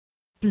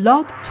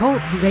Blog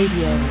Talk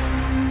Radio.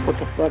 What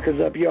the fuck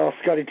is up, y'all?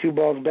 Scotty Two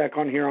Balls back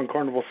on here on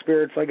Carnival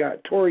Spirits. I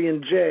got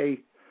TAUREAN J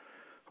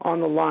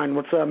on the line.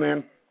 What's up,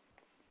 man?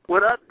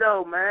 What up,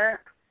 though, man?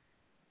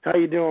 How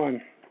you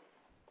doing?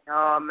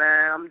 Oh,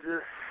 man, I'm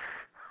just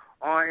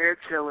on here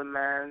chilling,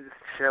 man.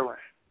 Just chilling.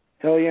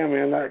 Hell yeah,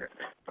 man.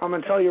 I'm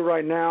going to tell you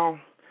right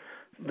now,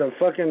 the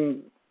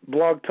fucking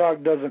Blog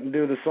Talk doesn't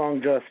do the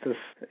song justice.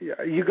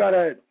 You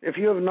gotta, if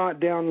you have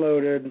not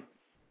downloaded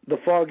the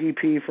Fog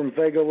EP from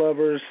Fago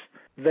Lovers,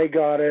 they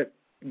got it.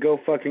 Go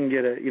fucking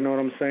get it. You know what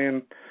I'm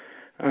saying?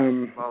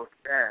 Most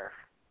deaf.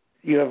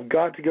 You have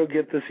got to go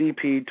get this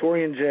EP.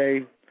 TAUREAN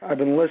J. I've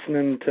been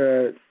listening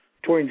to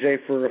TAUREAN J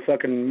for a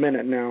fucking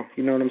minute now.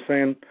 You know what I'm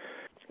saying?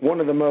 One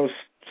of the most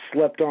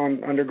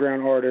slept-on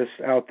underground artists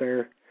out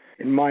there,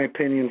 in my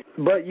opinion.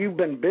 But you've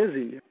been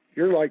busy.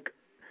 You're, like,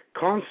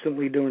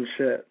 constantly doing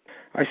shit.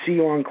 I see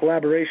you on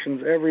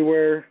collaborations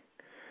everywhere.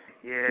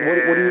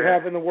 Yeah. What do you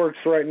have in the works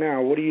right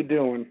now? What are you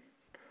doing?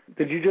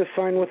 Did you just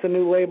sign with a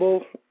new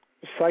label,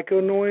 Psycho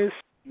Noise?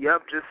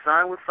 Yep, just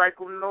signed with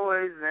Psycho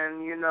Noise,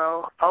 and, you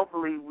know,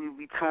 hopefully we'll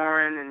be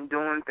touring and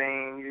doing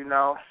things, you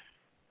know,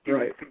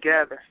 getting it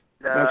together.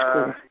 That's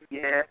cool.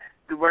 Yeah,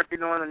 we're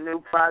working on a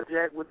new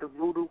project with the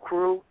Voodoo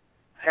Crew,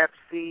 Hep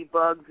C,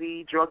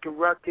 Bugsy, Drunken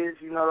Ruckus,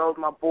 you know, those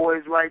my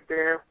boys right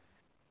there.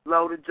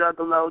 Low the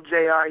Juggalo,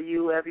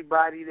 JRU,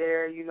 everybody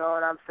there, you know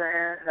what I'm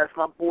saying? That's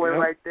my boy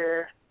right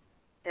there.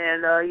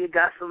 And I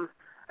got some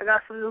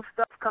new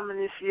stuff coming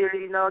this year,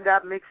 you know, I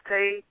got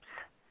mixtapes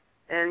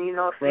and, you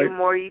know, a few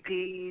more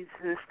EPs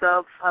and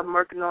stuff. I'm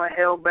working on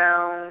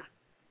Hellbound,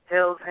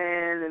 Hell's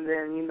Hand, and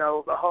then, you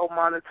know, the whole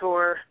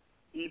Monitor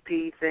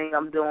EP thing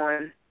I'm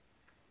doing.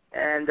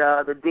 And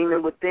the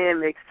Demon Within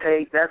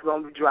mixtape, that's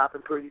going to be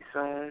dropping pretty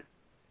soon.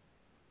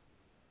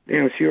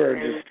 Damn, so you are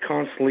just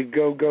constantly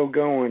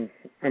going.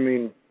 I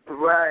mean,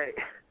 right.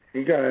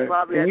 You got it.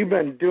 And you've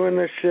been doing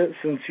this shit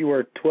since you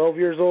were 12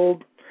 years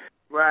old?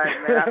 Right,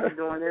 man. I've been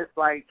doing this,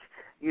 like,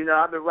 you know,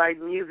 I've been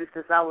writing music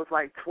since I was,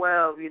 like,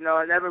 12. You know,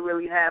 I never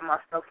really had my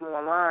stuff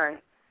online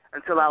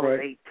until I was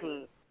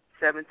 18,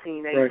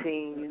 17,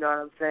 18, you know what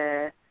I'm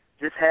saying?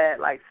 Just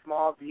had, like,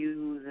 small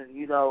views and,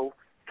 you know,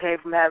 came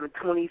from having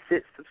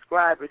 26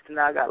 subscribers to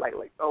now I got, like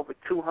over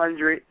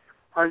 200,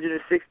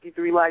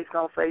 163 likes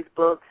on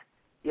Facebook.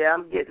 Yeah,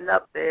 I'm getting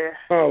up there.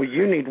 Oh,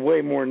 you need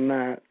way more than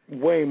that.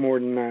 Way more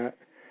than that.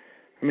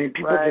 I mean,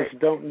 people just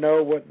don't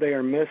know what they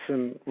are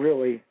missing,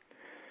 really.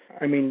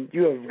 I mean,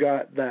 you have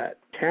got that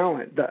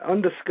talent, that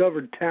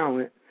undiscovered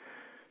talent.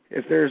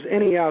 If there's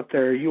any out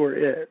there, you are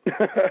it.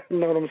 You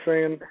know what I'm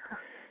saying?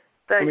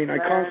 Thanks, I mean,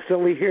 man. I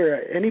constantly hear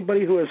it.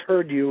 Anybody who has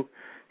heard you,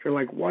 they're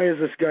like, why is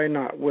this guy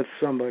not with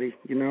somebody,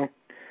 you know?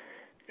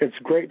 It's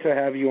great to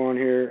have you on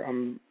here.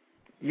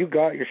 You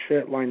got your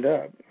shit lined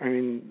up. I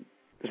mean,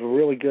 it's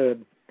really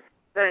good.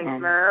 Thanks,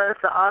 man.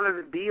 It's an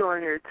honor to be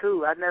on here,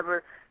 too. I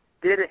never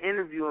did an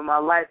interview in my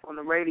life on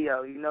the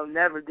radio, you know,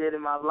 never did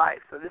in my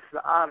life. So this is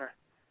an honor.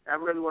 I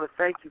really want to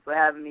thank you for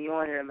having me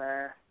on here,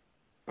 man.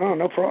 Oh,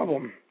 no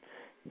problem.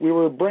 We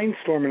were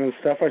brainstorming and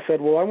stuff. I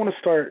said, well, I want to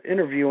start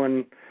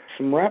interviewing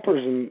some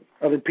rappers and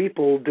other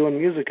people doing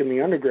music in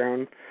the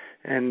underground.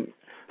 And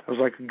I was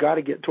like, got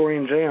to get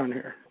TAUREAN J on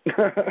here.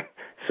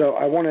 So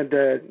I wanted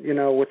to, you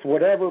know, with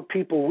whatever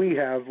people we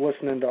have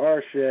listening to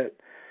our shit,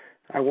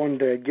 I wanted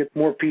to get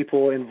more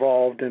people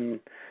involved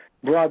and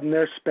broaden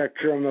their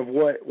spectrum of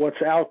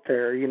what's out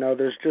there. You know,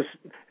 there's just,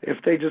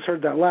 if they just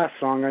heard that last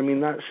song, I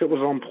mean, that shit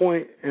was on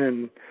point,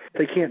 and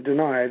they can't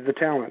deny the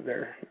talent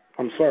there.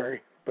 I'm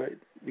sorry, but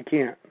you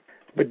can't.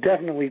 But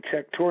definitely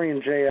check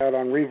TAUREAN J out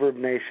on Reverb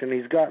Nation.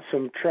 He's got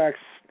some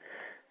tracks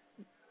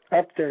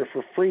up there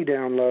for free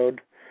download.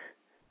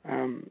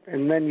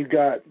 And then you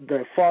got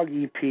the Fog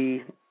EP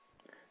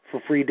for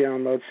free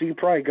download. So you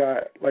probably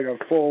got like a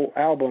full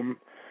album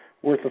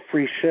worth of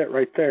free shit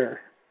right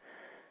there.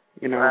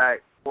 You know?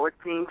 Right.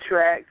 14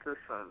 tracks of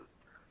some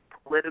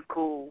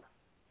political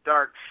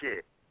dark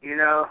shit, you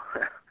know?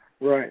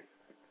 Right.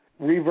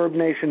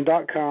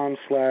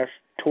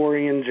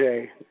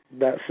 ReverbNation.com/TAUREANJ.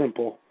 That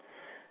simple.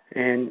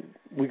 And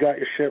we got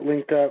your shit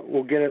linked up.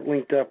 We'll get it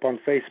linked up on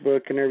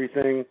Facebook and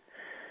everything.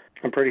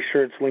 I'm pretty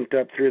sure it's linked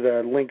up through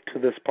the link to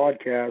this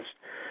podcast,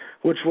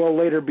 which will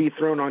later be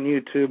thrown on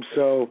YouTube.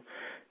 So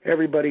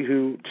everybody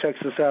who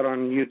checks us out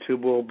on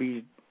YouTube will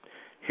be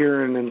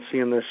hearing and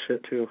seeing this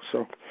shit too.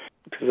 So,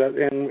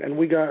 and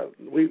we got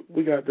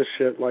this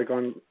shit like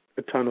on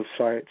a ton of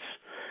sites.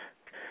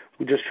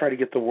 We just try to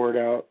get the word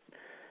out.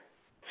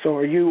 So,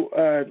 are you?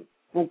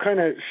 What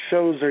kind of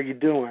shows are you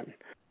doing?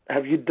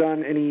 Have you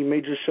done any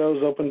major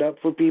shows opened up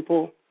for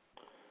people?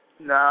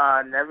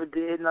 Nah, never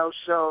did no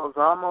shows.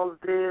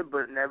 Almost did,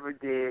 but never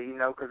did, you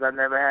know, because I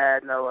never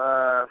had no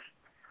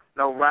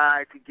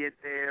ride to get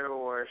there,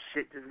 or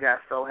shit just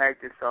got so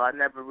hectic, so I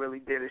never really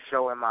did a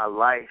show in my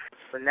life.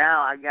 But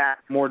now I got...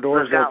 More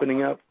doors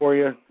opening up for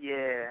you?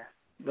 Yeah.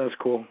 That's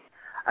cool.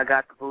 I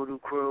got the Voodoo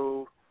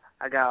Crew.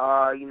 I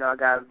got, I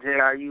got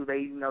JRU.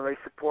 They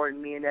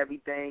supporting me and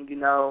everything, you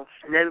know.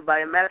 And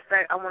everybody. Matter of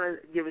fact, I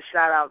want to give a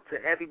shout-out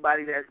to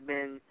everybody that's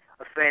been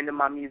a fan of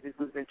my music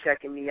who's been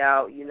checking me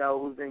out, you know,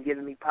 who's been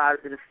giving me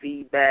positive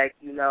feedback,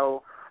 you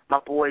know. My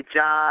boy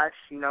Josh,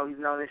 you know, he's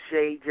known as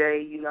Shay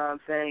J, you know what I'm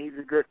saying? He's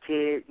a good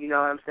kid, you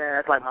know what I'm saying?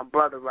 That's like my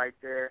brother right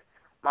there.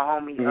 My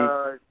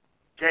homie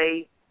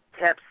Jay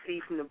Tep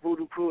C from the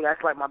Voodoo Crew,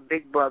 that's like my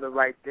big brother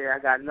right there. I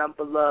got nothing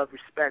but love,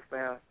 respect for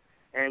him.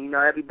 And, you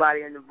know,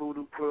 everybody in the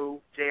Voodoo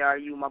Crew,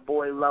 JRU, my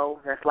boy Low,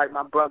 that's like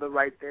my brother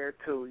right there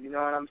too, you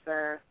know what I'm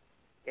saying?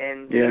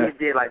 And we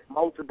did like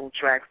multiple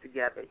tracks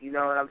together, you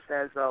know what I'm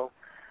saying? So,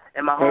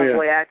 and my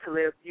homeboy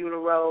Atelier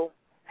Funeral,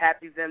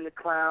 Happy Them the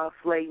Clown,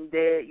 Slayton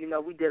Dead, you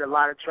know, we did a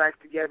lot of tracks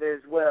together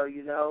as well,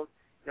 you know.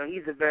 You know,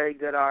 he's a very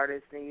good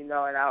artist, and, you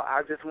know, and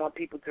I just want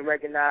people to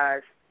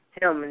recognize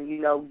him and, you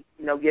know,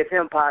 give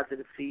him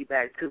positive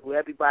feedback, too.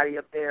 Everybody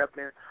up there up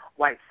in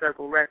White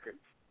Circle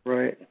Records.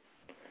 Right.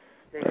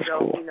 They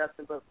show me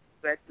nothing but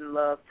respect and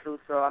love,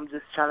 too, so I'm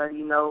just trying to,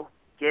 you know,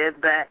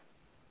 give back.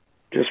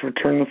 Just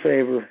return the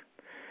favor.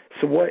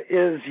 So what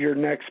is your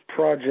next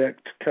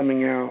project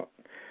coming out?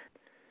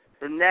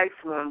 The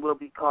next one will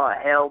be called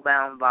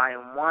Hellbound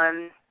Volume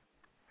 1.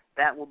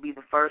 That will be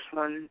the first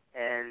one,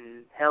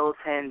 and Hell's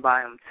Hand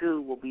Volume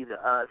 2 will be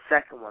the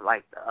second one,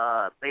 like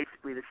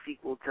basically the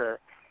sequel to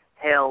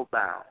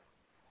Hellbound.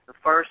 The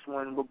first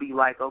one will be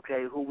like,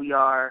 okay, who we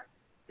are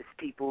as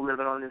people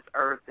living on this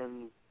earth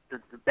and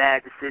the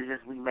bad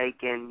decisions we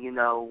make, and, you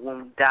know,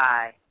 when we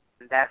die,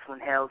 and that's when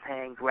Hell's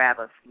Hand grab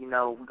us. You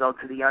know, we go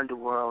to the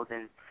underworld,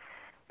 and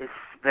it's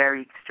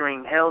very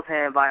extreme. Hell's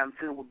Hand Volume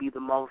 2 will be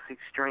the most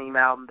extreme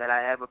album that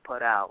I ever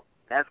put out.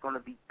 That's going to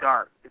be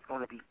dark. It's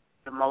going to be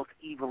the most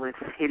evilest,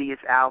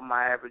 hideous album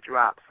I ever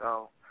dropped.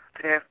 So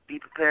be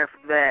prepared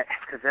for that,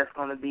 because that's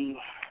going to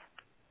be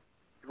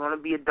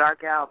a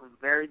dark album,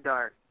 very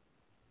dark.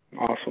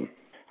 Awesome.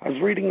 I was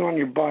reading on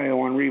your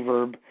bio on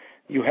Reverb,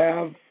 you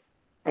have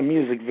a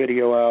music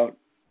video out.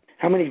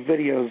 How many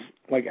videos,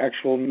 like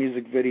actual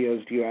music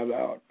videos, do you have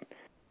out?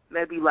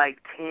 Maybe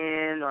like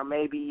 10 or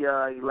maybe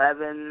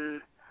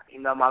 11.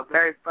 You know, my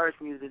very first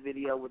music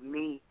video with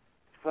me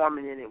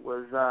performing in it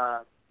was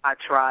I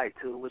Tried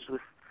To, which was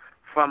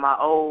from my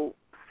old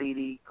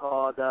CD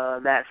called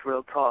That's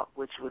Real Talk,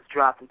 which was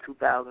dropped in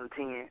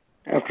 2010.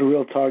 After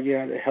Real Talk, you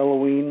had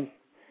Halloween.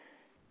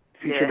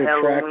 Featured a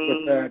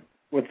Halloween. Track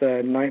with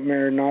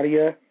Nightmare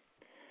Nadia.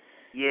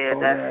 Yeah,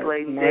 that's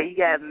Slayton. He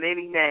got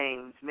many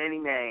names.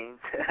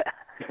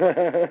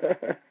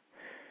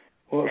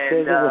 Well, it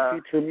says it will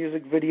feature a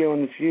music video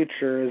in the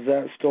future. Is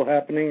that still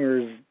happening, or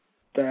is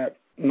that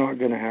not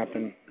going to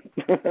happen?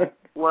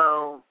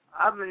 Well,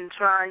 I've been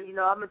trying, you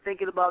know, I've been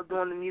thinking about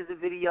doing the music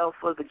video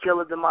for the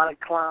Killer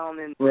Demonic Clown,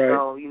 and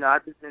so, you know,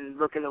 I've just been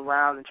looking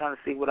around and trying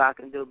to see what I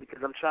can do,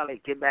 because I'm trying to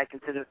get back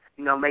into the,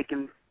 you know,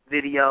 making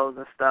videos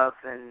and stuff.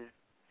 And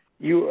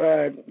you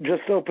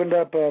just opened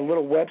up a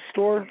little web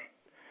store?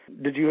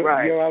 Did you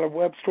go out of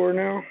web store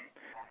now?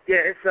 Yeah,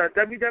 it's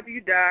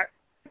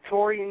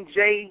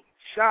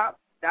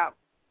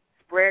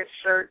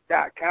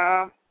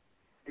www.torianjshop.spreadshirt.com.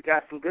 They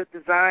got some good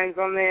designs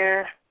on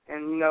there,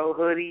 and, you know,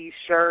 hoodies,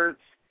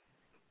 shirts,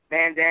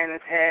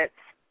 bandanas, hats,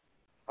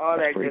 all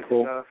that good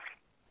stuff.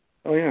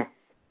 Oh, yeah.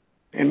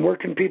 And where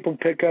can people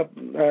pick up,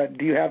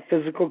 do you have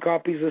physical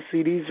copies of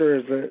CDs, or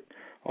is it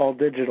all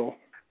digital?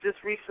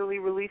 Just recently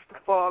released The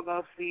Fog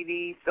on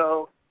CD,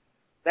 so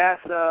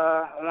that's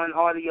on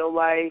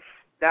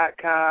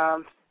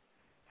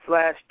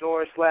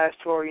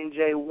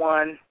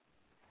audiolife.com/store/TaurianJ1.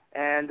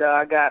 And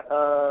I got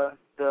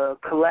the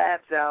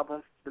Collabs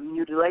album, the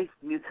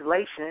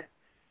Mutilation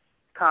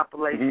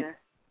compilation.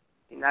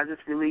 And I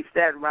just released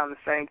that around the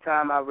same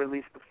time I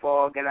released The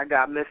Fog. And I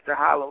got Mr.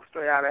 Hollow,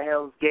 Straight Out of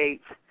Hell's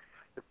Gates,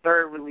 the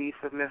third release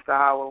of Mr.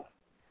 Hollow.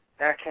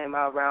 That came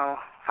out around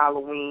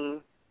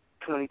Halloween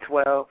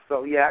 2012.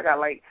 So, yeah,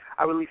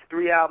 I released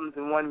 3 albums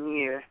in 1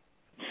 year.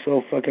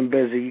 So fucking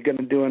busy. You going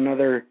to do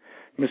another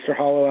Mr.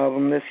 Hollow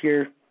album this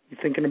year? You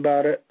thinking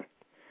about it?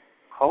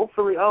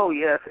 Hopefully. Oh,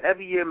 yes.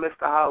 Every year Mr.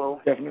 Hollow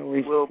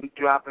definitely will be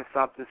dropping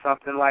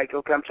something like,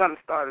 okay, I'm trying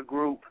to start a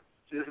group.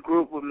 This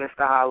group with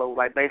Mr. Hollow,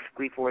 like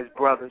basically for his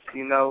brothers,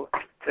 you know,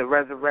 to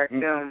resurrect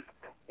them.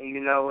 And, you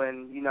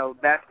know,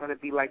 that's going to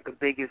be like the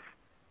biggest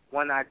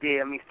one I did.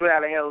 I mean, Straight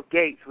Out of Hell's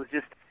Gates was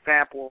just a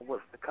sample of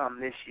what's to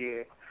come this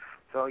year.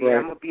 So, yeah,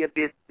 I'm going to be a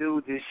big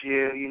dude this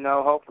year, you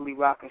know, hopefully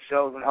rocking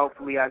shows, and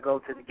hopefully I go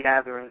to the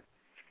gathering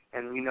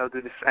and, you know, do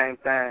the same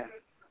thing.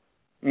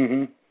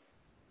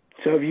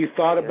 So have you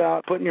thought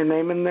about putting your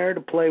name in there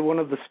to play one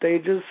of the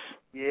stages?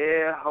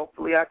 Yeah,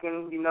 hopefully I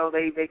can, you know,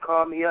 they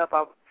call me up.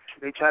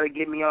 They try to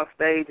get me on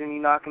stage, and,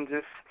 you know, I can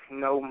just, you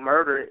know,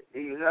 murder it,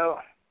 you know.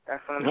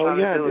 That's what I'm trying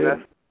to do.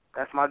 Dude.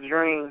 That's my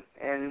dream.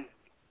 And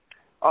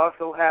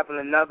also having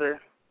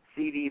another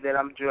CD that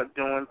I'm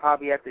doing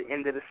probably at the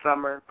end of the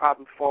summer,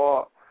 probably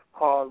fall,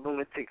 called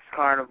Lunatics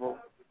Carnival.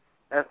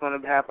 That's going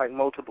to have, like,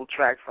 multiple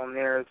tracks on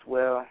there as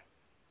well.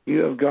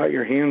 You have got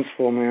your hands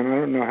full, man. I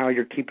don't know how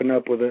you're keeping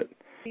up with it.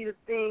 See, the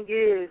thing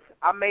is,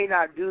 I may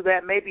not do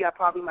that. Maybe I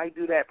probably might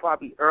do that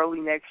probably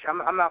early next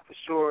year. I'm not for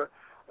sure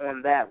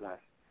on that one.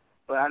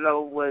 But I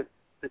know what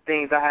the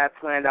things I have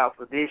planned out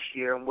for this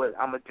year and what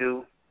I'm going to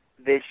do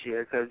this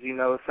year, because, you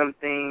know, some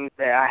things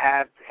that I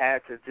have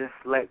had to just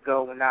let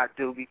go and not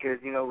do because,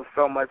 you know, with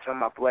so much on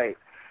my plate.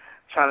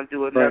 Trying to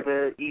do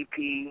another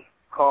EP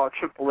called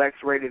Triple X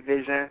Rated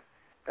Vision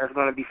that's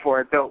going to be for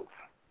adults.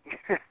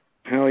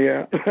 Hell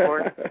yeah.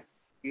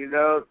 You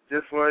know,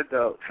 just for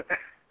adults.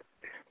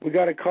 We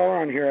got a caller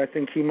on here. I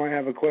think he might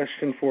have a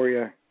question for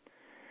you.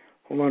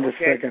 Hold on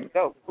just a second.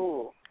 Oh,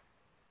 cool.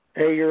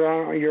 Hey, you're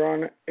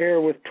on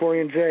air with Tori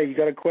and Jay. You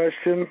got a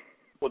question?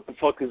 What the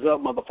fuck is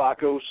up,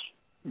 motherfuckers?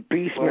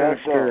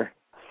 Beastmaster.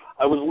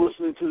 I was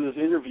listening to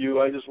this interview.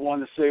 I just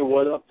wanted to say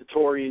what up to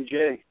Tori and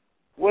Jay.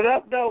 What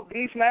up, though,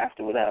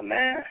 Beastmaster? What up,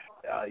 man?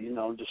 You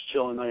know, just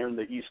chilling there in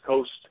the East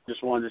Coast.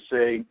 Just wanted to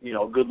say, you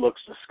know, good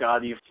looks to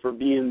Scotty for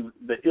being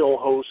the ill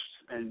host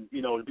and,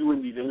 you know,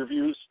 doing these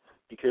interviews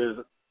because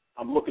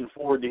I'm looking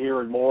forward to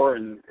hearing more,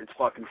 and it's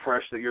fucking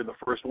fresh that you're the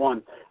first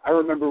one. I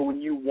remember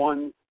when you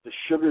won the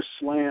Sugar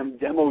Slam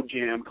Demo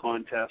Jam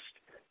contest,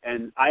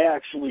 and I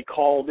actually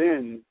called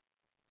in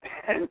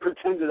and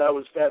pretended I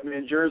was Fat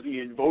Man Jersey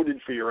and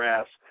voted for your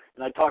ass.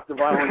 And I talked to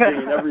Violent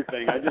J and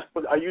everything.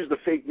 I used a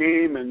fake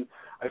name, and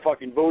I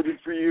fucking voted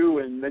for you,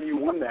 and then you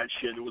won that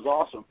shit. It was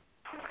awesome.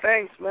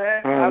 Thanks,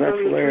 man. Oh, I that's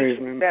really hilarious,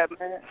 appreciate man. that,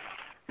 man.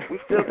 We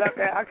still got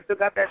that. I still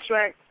got that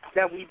track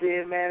that we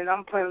did, man, and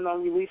I'm planning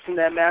on releasing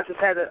that, man. I just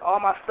had all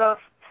my stuff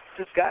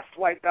just got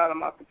swiped out on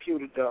my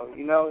computer, though.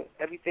 You know,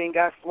 everything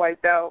got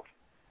swiped out,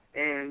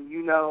 and,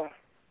 you know,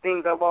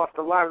 things I lost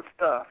a lot of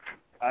stuff.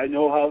 I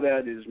know how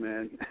that is,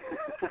 man.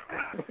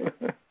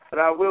 But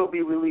I will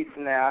be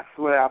releasing that. I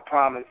swear, I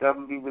promise. I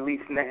will be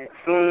releasing that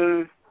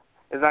soon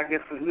as I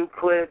get some new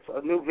clips,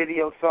 a new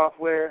video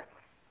software,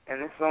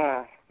 and it's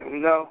on, you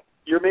know.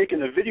 You're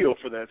making a video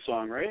for that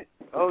song, right?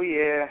 Oh,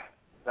 yeah.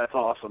 That's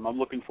awesome. I'm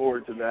looking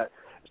forward to that.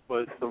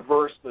 But the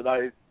verse that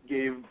I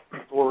gave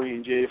Tori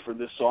and Jay for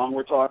this song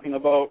we're talking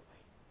about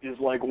is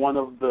like one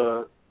of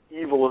the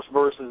evilest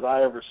verses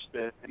I ever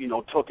spit. You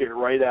know, took it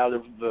right out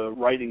of the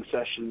writing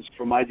sessions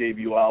for my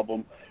debut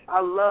album.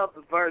 I love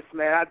the verse,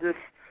 man.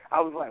 I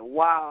was like,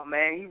 wow,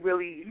 man, he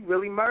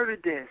really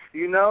murdered this,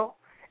 you know?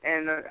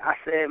 And I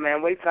said,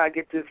 man, wait till I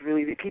get this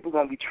released. People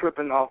going to be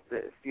tripping off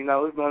this, you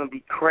know? It's going to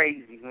be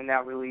crazy when I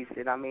release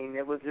it. I mean,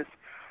 it was just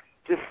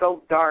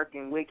so dark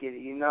and wicked,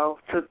 you know?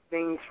 Took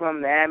things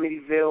from the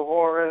Amityville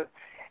horror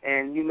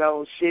and, you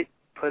know, shit,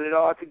 put it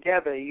all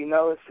together, you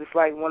know? It's just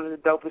like one of the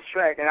dopest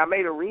tracks. And I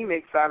made a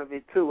remix out of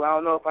it, too. I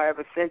don't know if I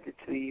ever sent it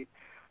to you,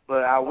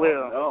 but I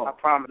will. No. I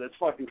promise. That's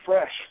fucking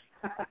fresh.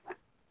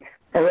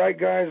 All right,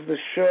 guys, the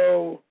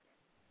show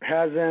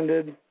has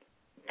ended.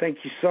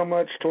 Thank you so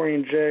much, Tori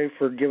and Jay,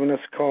 for giving us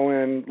a call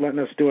in, letting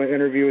us do an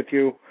interview with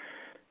you.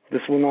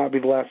 This will not be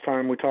the last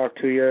time we talk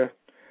to you,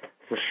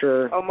 for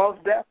sure. Oh,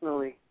 most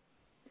definitely.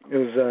 It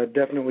was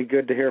definitely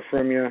good to hear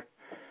from you.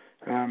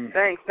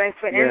 Thanks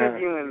for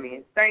interviewing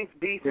me. Thanks,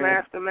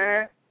 Beastmaster,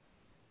 man.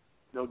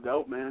 No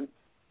doubt, man.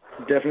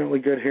 Definitely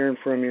good hearing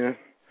from you.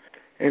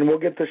 And we'll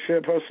get the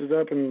shit posted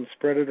up and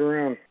spread it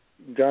around.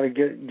 Got to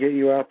get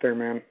you out there,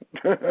 man.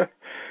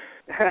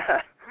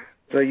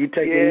 So you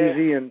take it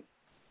easy and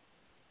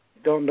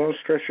don't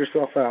stress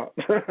yourself out.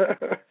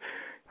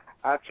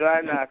 I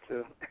try not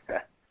to.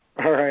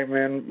 All right,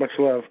 man. Much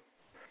love.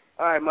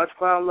 All right, much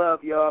clown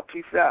love, y'all.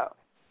 Peace out.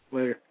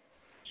 Later.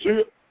 See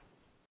ya.